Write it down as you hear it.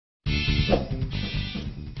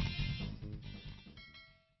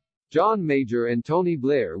John Major and Tony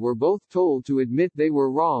Blair were both told to admit they were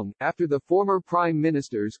wrong, after the former Prime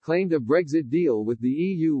Ministers claimed a Brexit deal with the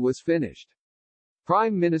EU was finished.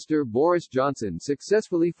 Prime Minister Boris Johnson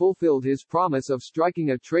successfully fulfilled his promise of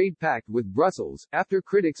striking a trade pact with Brussels, after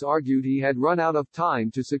critics argued he had run out of time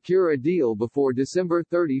to secure a deal before December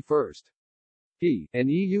 31. He, and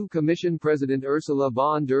EU Commission President Ursula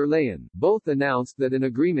von der Leyen, both announced that an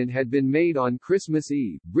agreement had been made on Christmas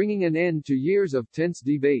Eve, bringing an end to years of tense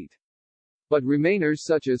debate. But Remainers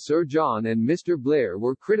such as Sir John and Mr. Blair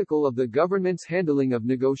were critical of the government's handling of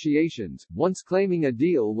negotiations, once claiming a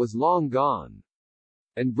deal was long gone.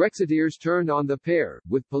 And Brexiteers turned on the pair,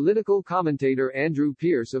 with political commentator Andrew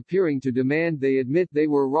Pearce appearing to demand they admit they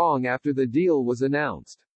were wrong after the deal was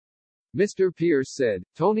announced. Mr. Pearce said,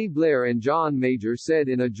 Tony Blair and John Major said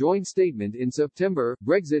in a joint statement in September,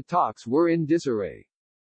 Brexit talks were in disarray.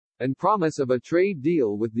 And promise of a trade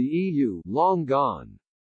deal with the EU, long gone.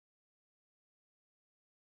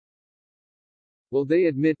 Will they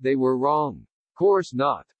admit they were wrong? Course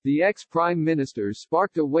not. The ex-prime ministers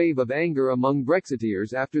sparked a wave of anger among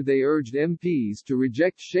Brexiteers after they urged MPs to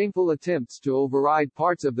reject shameful attempts to override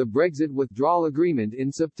parts of the Brexit withdrawal agreement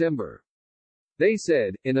in September. They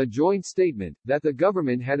said, in a joint statement, that the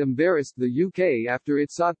government had embarrassed the UK after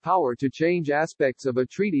it sought power to change aspects of a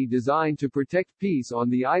treaty designed to protect peace on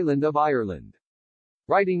the island of Ireland.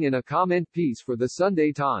 Writing in a comment piece for the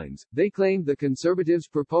Sunday Times, they claimed the Conservatives'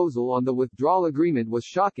 proposal on the withdrawal agreement was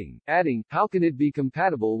shocking, adding, how can it be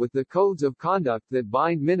compatible with the codes of conduct that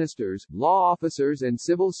bind ministers, law officers and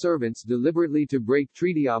civil servants deliberately to break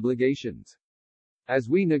treaty obligations? As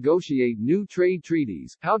we negotiate new trade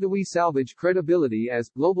treaties, how do we salvage credibility as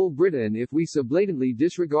global Britain if we so blatantly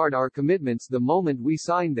disregard our commitments the moment we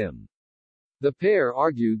sign them? The pair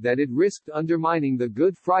argued that it risked undermining the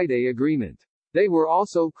Good Friday Agreement. They were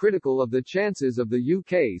also critical of the chances of the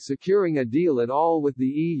UK securing a deal at all with the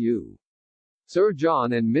EU. Sir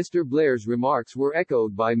John and Mr. Blair's remarks were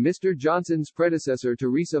echoed by Mr. Johnson's predecessor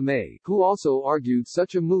Theresa May, who also argued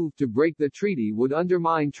such a move to break the treaty would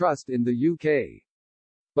undermine trust in the UK.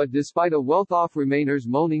 But despite a wealth-off Remainers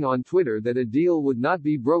moaning on Twitter that a deal would not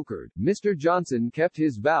be brokered, Mr. Johnson kept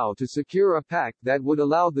his vow to secure a pact that would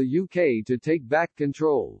allow the UK to take back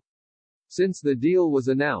control. Since the deal was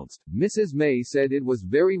announced, Mrs. May said it was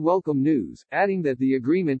very welcome news, adding that the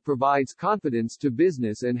agreement provides confidence to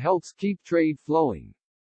business and helps keep trade flowing.